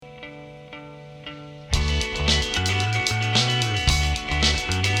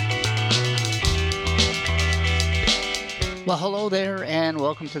Well, hello there, and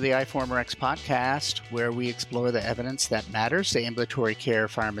welcome to the iFormerX podcast, where we explore the evidence that matters to ambulatory care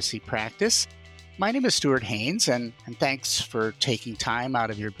pharmacy practice. My name is Stuart Haynes, and thanks for taking time out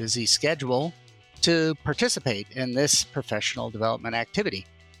of your busy schedule to participate in this professional development activity.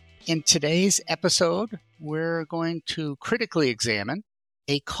 In today's episode, we're going to critically examine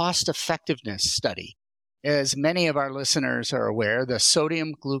a cost-effectiveness study. As many of our listeners are aware, the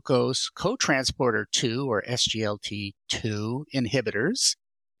sodium glucose cotransporter 2, or SGLT2 inhibitors,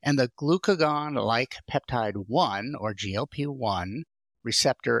 and the glucagon-like peptide 1, or GLP-1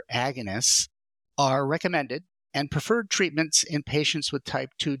 receptor agonists are recommended and preferred treatments in patients with type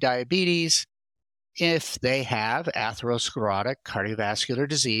 2 diabetes if they have atherosclerotic cardiovascular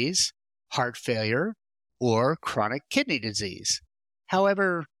disease, heart failure, or chronic kidney disease.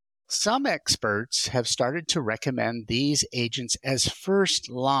 However, some experts have started to recommend these agents as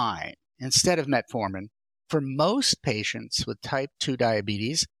first line instead of metformin for most patients with type 2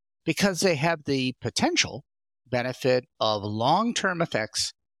 diabetes because they have the potential benefit of long-term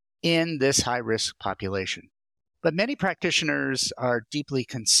effects in this high-risk population. But many practitioners are deeply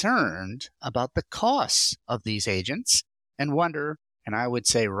concerned about the costs of these agents and wonder, and I would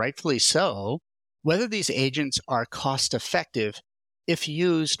say rightfully so, whether these agents are cost-effective if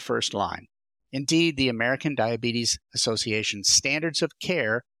used first line. Indeed, the American Diabetes Association standards of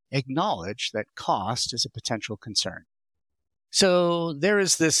care acknowledge that cost is a potential concern. So there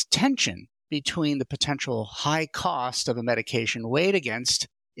is this tension between the potential high cost of a medication weighed against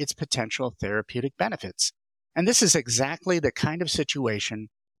its potential therapeutic benefits. And this is exactly the kind of situation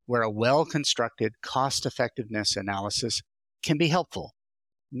where a well-constructed cost-effectiveness analysis can be helpful.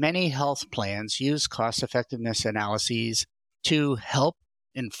 Many health plans use cost-effectiveness analyses to help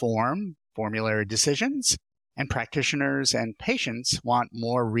inform formulary decisions, and practitioners and patients want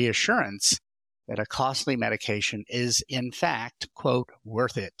more reassurance that a costly medication is, in fact, quote,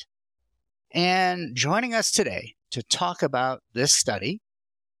 worth it. And joining us today to talk about this study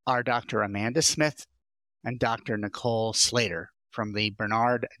are Dr. Amanda Smith and Dr. Nicole Slater from the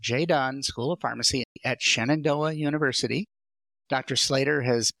Bernard J. Dunn School of Pharmacy at Shenandoah University. Dr. Slater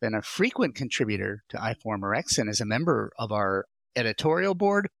has been a frequent contributor to iFormerX and is a member of our editorial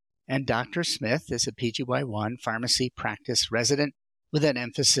board, and Dr. Smith is a PGY1 pharmacy practice resident with an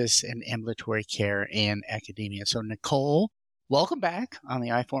emphasis in ambulatory care and academia. So Nicole, welcome back on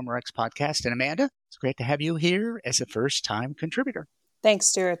the iFormerX podcast. And Amanda, it's great to have you here as a first-time contributor. Thanks,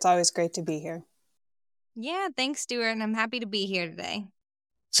 Stuart. It's always great to be here. Yeah, thanks, Stuart. And I'm happy to be here today.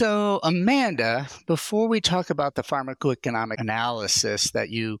 So, Amanda, before we talk about the pharmacoeconomic analysis that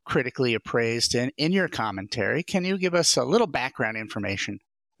you critically appraised in your commentary, can you give us a little background information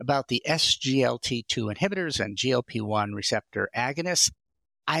about the SGLT2 inhibitors and GLP-1 receptor agonists?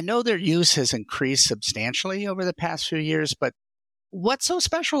 I know their use has increased substantially over the past few years, but what's so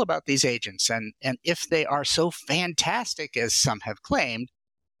special about these agents? And if they are so fantastic as some have claimed,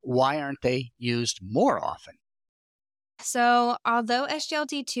 why aren't they used more often? So, although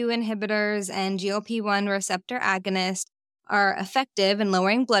SGLT2 inhibitors and GLP-1 receptor agonists are effective in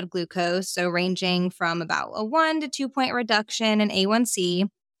lowering blood glucose, so ranging from about a 1 to 2 point reduction in A1C,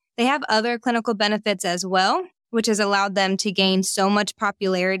 they have other clinical benefits as well, which has allowed them to gain so much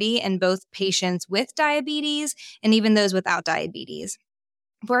popularity in both patients with diabetes and even those without diabetes.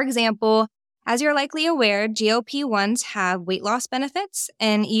 For example, as you're likely aware, GLP-1s have weight loss benefits,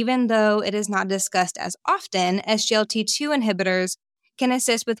 and even though it is not discussed as often, SGLT2 inhibitors can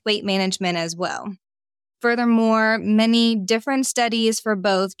assist with weight management as well. Furthermore, many different studies for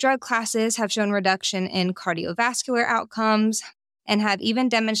both drug classes have shown reduction in cardiovascular outcomes and have even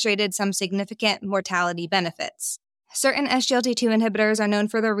demonstrated some significant mortality benefits. Certain SGLT2 inhibitors are known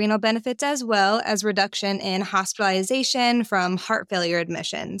for their renal benefits as well as reduction in hospitalization from heart failure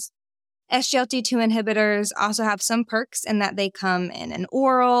admissions. SGLT2 inhibitors also have some perks in that they come in an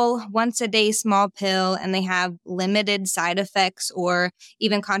oral, once-a-day small pill, and they have limited side effects or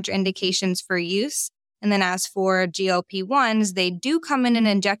even contraindications for use. And then as for GLP-1s, they do come in an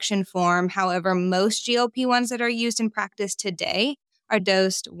injection form. However, most GLP-1s that are used in practice today are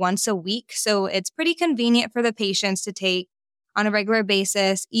dosed once a week. So it's pretty convenient for the patients to take on a regular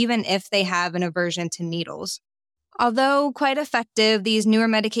basis, even if they have an aversion to needles. Although quite effective, these newer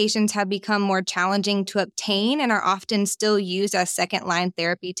medications have become more challenging to obtain and are often still used as second-line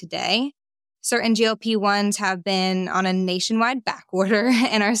therapy today. Certain GLP-1s have been on a nationwide backorder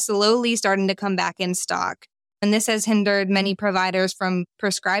and are slowly starting to come back in stock. And this has hindered many providers from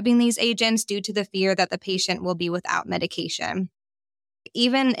prescribing these agents due to the fear that the patient will be without medication.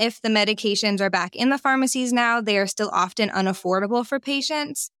 Even if the medications are back in the pharmacies now, they are still often unaffordable for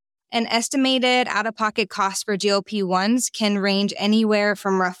patients. An estimated out-of-pocket cost for GLP-1s can range anywhere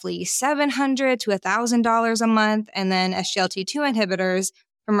from roughly $700 to $1,000 a month, and then SGLT2 inhibitors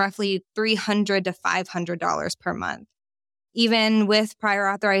from roughly $300 to $500 per month. Even with prior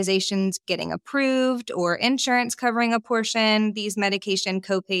authorizations getting approved or insurance covering a portion, these medication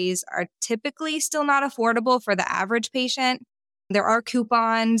copays are typically still not affordable for the average patient. There are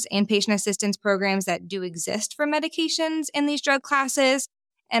coupons and patient assistance programs that do exist for medications in these drug classes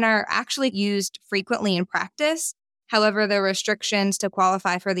and are actually used frequently in practice. However, the restrictions to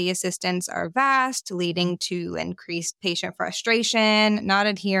qualify for the assistance are vast, leading to increased patient frustration,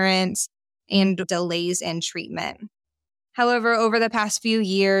 non-adherence, and delays in treatment. However, over the past few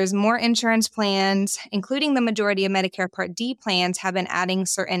years, more insurance plans, including the majority of Medicare Part D plans, have been adding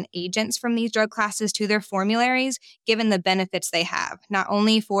certain agents from these drug classes to their formularies, given the benefits they have, not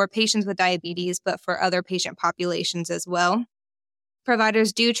only for patients with diabetes, but for other patient populations as well.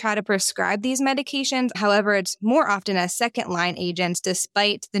 Providers do try to prescribe these medications. However, it's more often as second-line agents,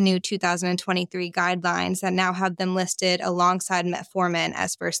 despite the new 2023 guidelines that now have them listed alongside metformin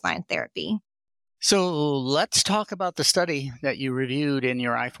as first-line therapy. So let's talk about the study that you reviewed in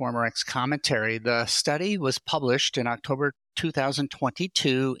your iForumRx commentary. The study was published in October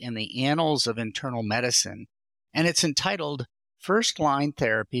 2022 in the Annals of Internal Medicine, and it's entitled First-Line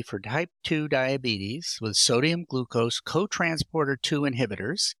Therapy for Type 2 Diabetes with Sodium Glucose Cotransporter 2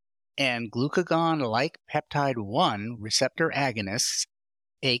 Inhibitors and Glucagon-like Peptide 1 Receptor Agonists,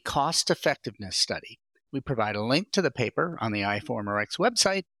 a Cost-Effectiveness Study. We provide a link to the paper on the iForumRx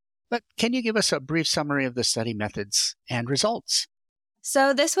website. But can you give us a brief summary of the study methods and results?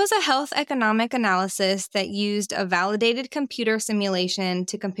 So this was a health economic analysis that used a validated computer simulation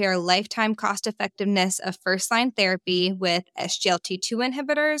to compare lifetime cost effectiveness of first-line therapy with SGLT2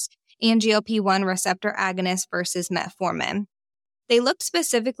 inhibitors and GLP-1 receptor agonists versus metformin. They looked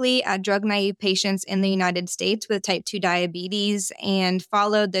specifically at drug-naive patients in the United States with type 2 diabetes and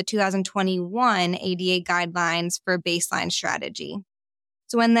followed the 2021 ADA guidelines for baseline strategy.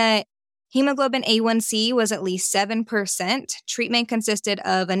 So when the hemoglobin A1C was at least 7%, treatment consisted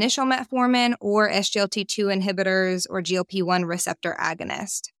of initial metformin or SGLT2 inhibitors or GLP-1 receptor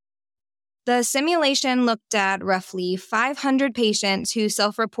agonist. The simulation looked at roughly 500 patients who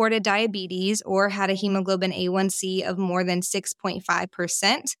self-reported diabetes or had a hemoglobin A1C of more than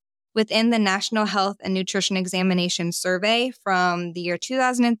 6.5% within the National Health and Nutrition Examination Survey from the year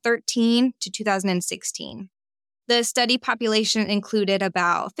 2013 to 2016. The study population included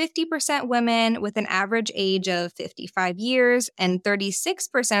about 50% women with an average age of 55 years, and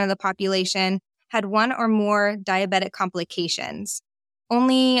 36% of the population had one or more diabetic complications.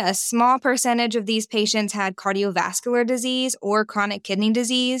 Only a small percentage of these patients had cardiovascular disease or chronic kidney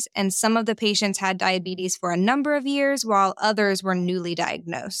disease, and some of the patients had diabetes for a number of years, while others were newly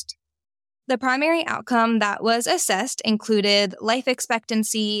diagnosed. The primary outcome that was assessed included life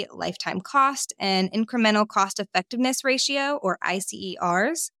expectancy, lifetime cost, and incremental cost effectiveness ratio, or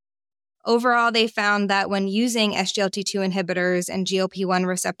ICERs. Overall, they found that when using SGLT2 inhibitors and GLP-1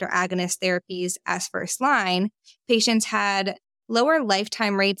 receptor agonist therapies as first line, patients had lower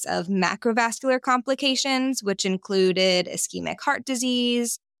lifetime rates of macrovascular complications, which included ischemic heart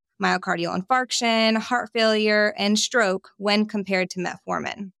disease, myocardial infarction, heart failure, and stroke when compared to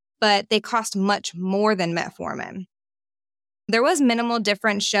metformin. But they cost much more than metformin. There was minimal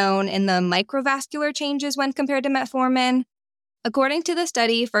difference shown in the microvascular changes when compared to metformin. According to the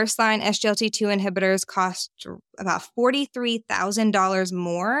study, first-line SGLT2 inhibitors cost about $43,000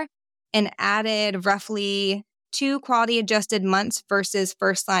 more and added roughly 2 quality-adjusted months versus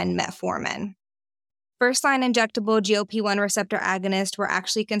first-line metformin. First-line injectable GLP-1 receptor agonists were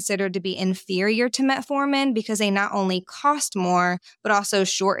actually considered to be inferior to metformin because they not only cost more, but also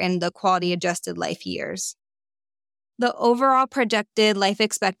shortened the quality-adjusted life years. The overall projected life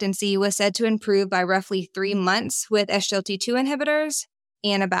expectancy was said to improve by roughly 3 months with SGLT2 inhibitors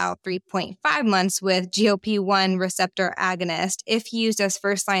and about 3.5 months with GLP-1 receptor agonist if used as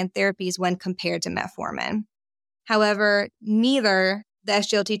first-line therapies when compared to metformin. However, neither the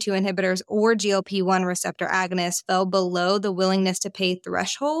SGLT2 inhibitors or GLP-1 receptor agonists fell below the willingness to pay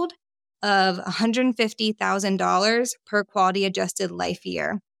threshold of $150,000 per quality-adjusted life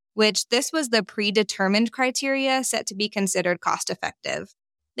year, which this was the predetermined criteria set to be considered cost-effective.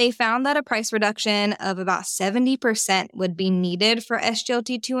 They found that a price reduction of about 70% would be needed for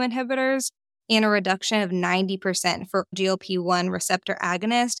SGLT2 inhibitors and a reduction of 90% for GLP-1 receptor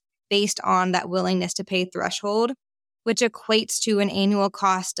agonist based on that willingness to pay threshold, which equates to an annual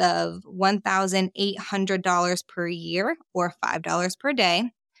cost of $1,800 per year or $5 per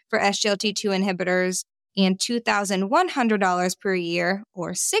day for SGLT2 inhibitors and $2,100 per year,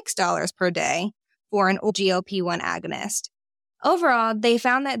 or $6 per day, for an GLP-1 agonist. Overall, they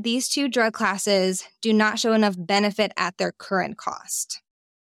found that these two drug classes do not show enough benefit at their current cost.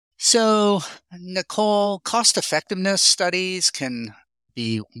 So, Nicole, cost-effectiveness studies can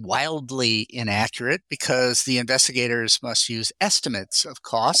be wildly inaccurate because the investigators must use estimates of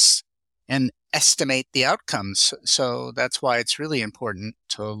costs and estimate the outcomes. So that's why it's really important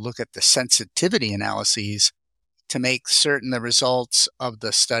to look at the sensitivity analyses to make certain the results of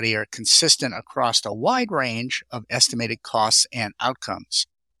the study are consistent across a wide range of estimated costs and outcomes.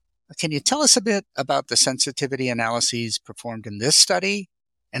 Can you tell us a bit about the sensitivity analyses performed in this study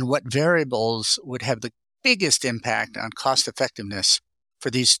and what variables would have the biggest impact on cost effectiveness for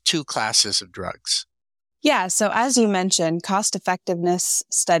these two classes of drugs? Yeah, so as you mentioned, cost effectiveness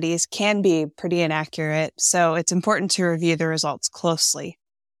studies can be pretty inaccurate, so it's important to review the results closely.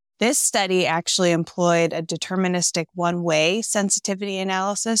 This study actually employed a deterministic one-way sensitivity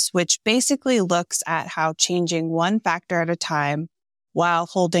analysis, which basically looks at how changing one factor at a time while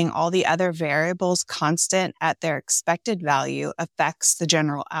holding all the other variables constant at their expected value affects the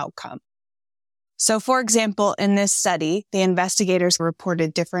general outcome. So, for example, in this study, the investigators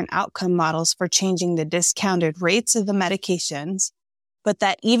reported different outcome models for changing the discounted rates of the medications, but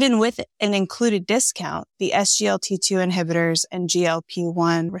that even with an included discount, the SGLT2 inhibitors and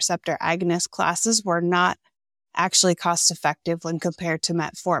GLP-1 receptor agonist classes were not actually cost-effective when compared to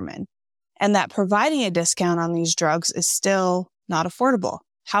metformin, and that providing a discount on these drugs is still not affordable.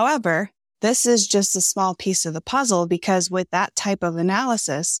 However, this is just a small piece of the puzzle because with that type of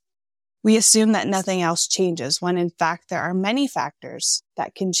analysis, we assume that nothing else changes when in fact there are many factors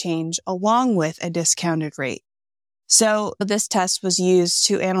that can change along with a discounted rate. So this test was used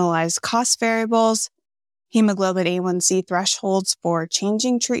to analyze cost variables, hemoglobin A1C thresholds for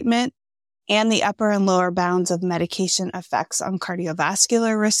changing treatment, and the upper and lower bounds of medication effects on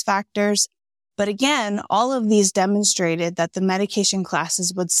cardiovascular risk factors. But again, all of these demonstrated that the medication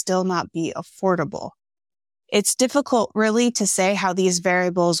classes would still not be affordable. It's difficult really to say how these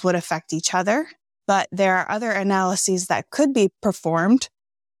variables would affect each other, but there are other analyses that could be performed,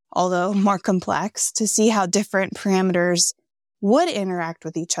 although more complex, to see how different parameters would interact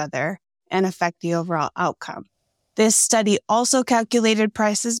with each other and affect the overall outcome. This study also calculated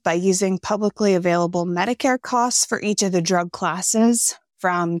prices by using publicly available Medicare costs for each of the drug classes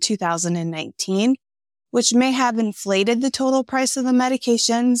from 2019, which may have inflated the total price of the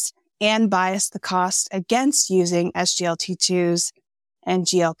medications and biased the cost against using SGLT2s and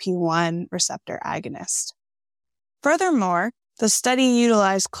GLP-1 receptor agonists. Furthermore, the study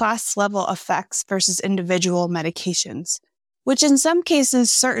utilized class-level effects versus individual medications, which in some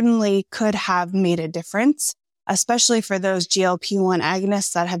cases certainly could have made a difference, especially for those GLP-1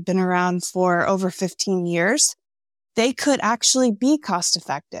 agonists that have been around for over 15 years. They could actually be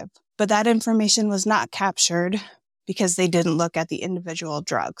cost-effective, but that information was not captured because they didn't look at the individual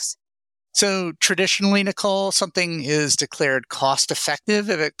drugs. So traditionally, Nicole, something is declared cost-effective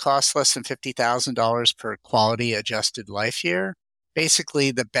if it costs less than $50,000 per quality-adjusted life year.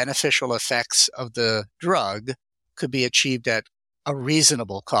 Basically, the beneficial effects of the drug could be achieved at a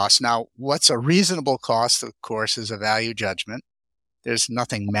reasonable cost. Now, what's a reasonable cost, of course, is a value judgment. There's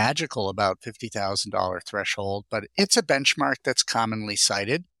nothing magical about $50,000 threshold, but it's a benchmark that's commonly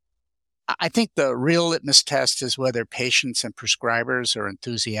cited. I think the real litmus test is whether patients and prescribers are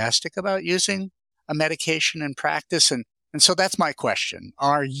enthusiastic about using a medication in practice. And so that's my question.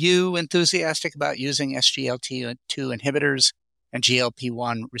 Are you enthusiastic about using SGLT2 inhibitors and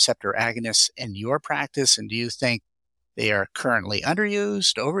GLP-1 receptor agonists in your practice? And do you think they are currently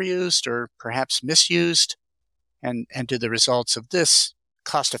underused, overused, or perhaps misused? And do the results of this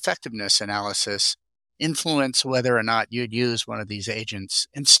cost-effectiveness analysis influence whether or not you'd use one of these agents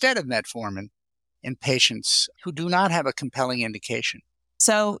instead of metformin in patients who do not have a compelling indication?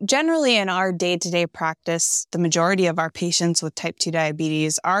 So generally in our day-to-day practice, the majority of our patients with type 2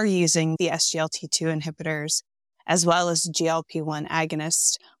 diabetes are using the SGLT2 inhibitors as well as GLP-1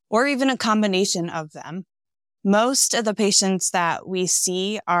 agonists, or even a combination of them. Most of the patients that we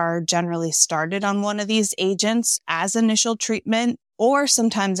see are generally started on one of these agents as initial treatment or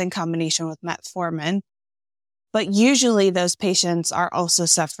sometimes in combination with metformin. But usually those patients are also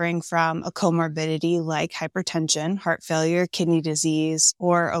suffering from a comorbidity like hypertension, heart failure, kidney disease,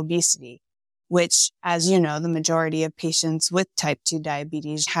 or obesity, which, as you know, the majority of patients with type 2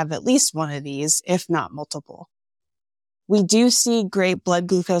 diabetes have at least one of these, if not multiple. We do see great blood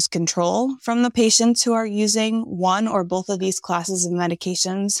glucose control from the patients who are using one or both of these classes of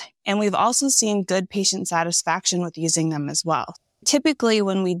medications, and we've also seen good patient satisfaction with using them as well. Typically,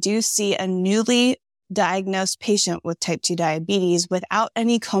 when we do see a newly diagnosed patient with type 2 diabetes without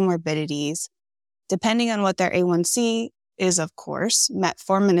any comorbidities, depending on what their A1C is, of course,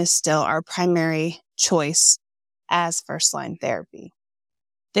 metformin is still our primary choice as first-line therapy.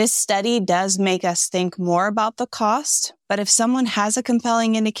 This study does make us think more about the cost, but if someone has a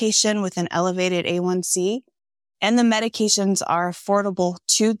compelling indication with an elevated A1C and the medications are affordable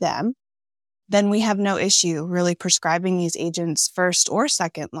to them, then we have no issue really prescribing these agents first or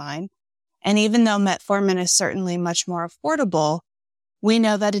second line. And even though metformin is certainly much more affordable, we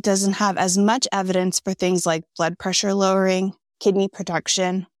know that it doesn't have as much evidence for things like blood pressure lowering, kidney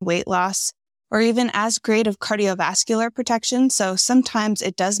protection, weight loss, or even as great of cardiovascular protection. So sometimes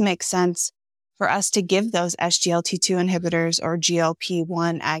it does make sense for us to give those SGLT2 inhibitors or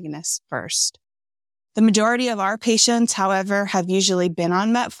GLP-1 agonists first. The majority of our patients, however, have usually been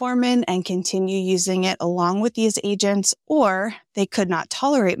on metformin and continue using it along with these agents, or they could not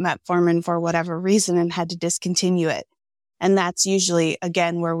tolerate metformin for whatever reason and had to discontinue it. And that's usually,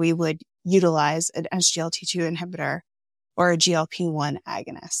 again, where we would utilize an SGLT2 inhibitor or a GLP-1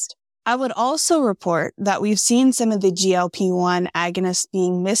 agonist. I would also report that we've seen some of the GLP-1 agonists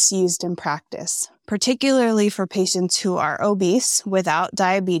being misused in practice, particularly for patients who are obese without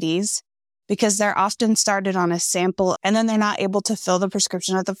diabetes, because they're often started on a sample and then they're not able to fill the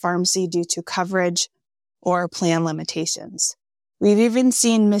prescription at the pharmacy due to coverage or plan limitations. We've even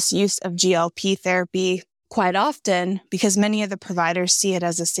seen misuse of GLP therapy quite often because many of the providers see it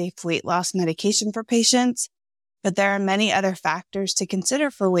as a safe weight loss medication for patients, but there are many other factors to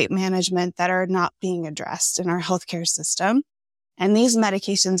consider for weight management that are not being addressed in our healthcare system. And these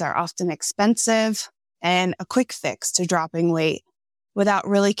medications are often expensive and a quick fix to dropping weight without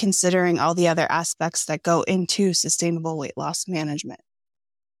really considering all the other aspects that go into sustainable weight loss management.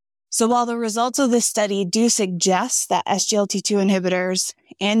 So while the results of this study do suggest that SGLT2 inhibitors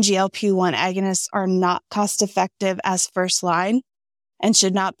and GLP-1 agonists are not cost-effective as first line and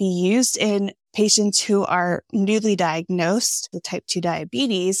should not be used in patients who are newly diagnosed with type 2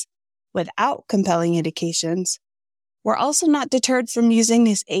 diabetes without compelling indications, we're also not deterred from using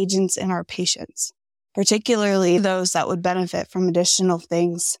these agents in our patients, particularly those that would benefit from additional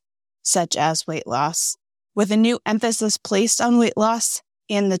things such as weight loss. With a new emphasis placed on weight loss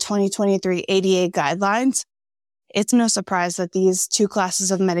in the 2023 ADA guidelines, it's no surprise that these two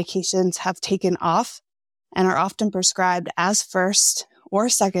classes of medications have taken off and are often prescribed as first or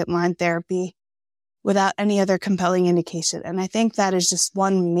second line therapy without any other compelling indication. And I think that is just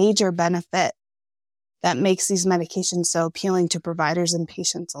one major benefit that makes these medications so appealing to providers and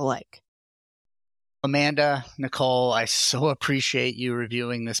patients alike. Amanda, Nicole, I so appreciate you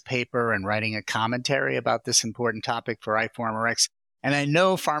reviewing this paper and writing a commentary about this important topic for iForumRx. And I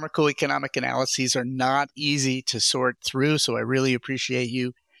know pharmacoeconomic analyses are not easy to sort through, so I really appreciate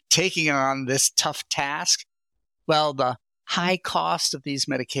you taking on this tough task. Well, the high cost of these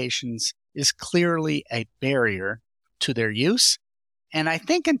medications is clearly a barrier to their use. And I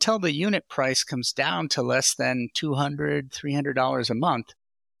think until the unit price comes down to less than $200, $300 a month,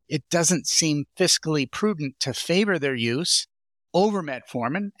 it doesn't seem fiscally prudent to favor their use over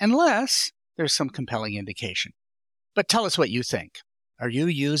metformin unless there's some compelling indication. But tell us what you think. Are you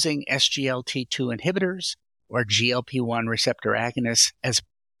using SGLT2 inhibitors or GLP-1 receptor agonists as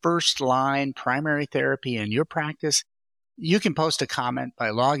first-line primary therapy in your practice? You can post a comment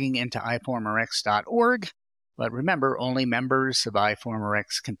by logging into iForumRx.org. But remember, only members of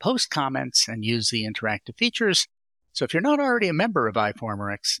iForumRx can post comments and use the interactive features. So if you're not already a member of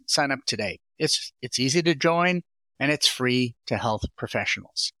iForumRx, sign up today. It's easy to join, and it's free to health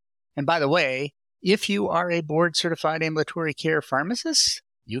professionals. And by the way, if you are a board-certified ambulatory care pharmacist,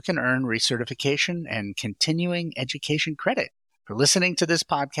 you can earn recertification and continuing education credit for listening to this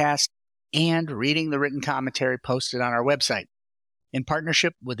podcast and reading the written commentary posted on our website. In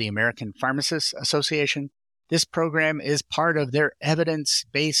partnership with the American Pharmacists Association, this program is part of their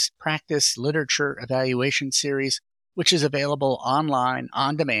evidence-based practice literature evaluation series, which is available online,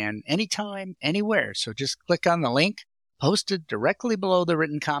 on demand, anytime, anywhere. So just click on the link posted directly below the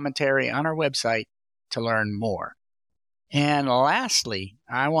written commentary on our website to learn more. And lastly,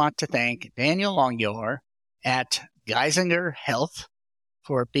 I want to thank Daniel Longyor at Geisinger Health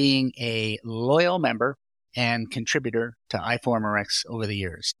for being a loyal member and contributor to iForumRx over the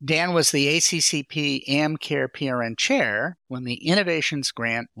years. Dan was the ACCP AmCare PRN chair when the Innovations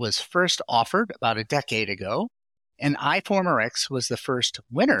Grant was first offered about a decade ago, and iForumRx was the first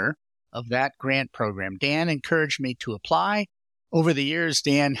winner of that grant program. Dan encouraged me to apply. Over the years,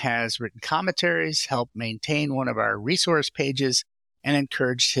 Dan has written commentaries, helped maintain one of our resource pages, and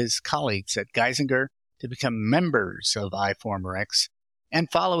encouraged his colleagues at Geisinger to become members of iForumRx. and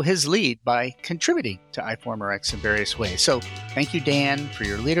follow his lead by contributing to iForumRx in various ways. So thank you, Dan, for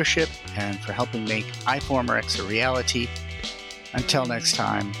your leadership and for helping make iForumRx a reality. Until next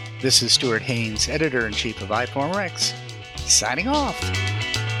time, this is Stuart Haynes, Editor-in-Chief of iForumRx, signing off.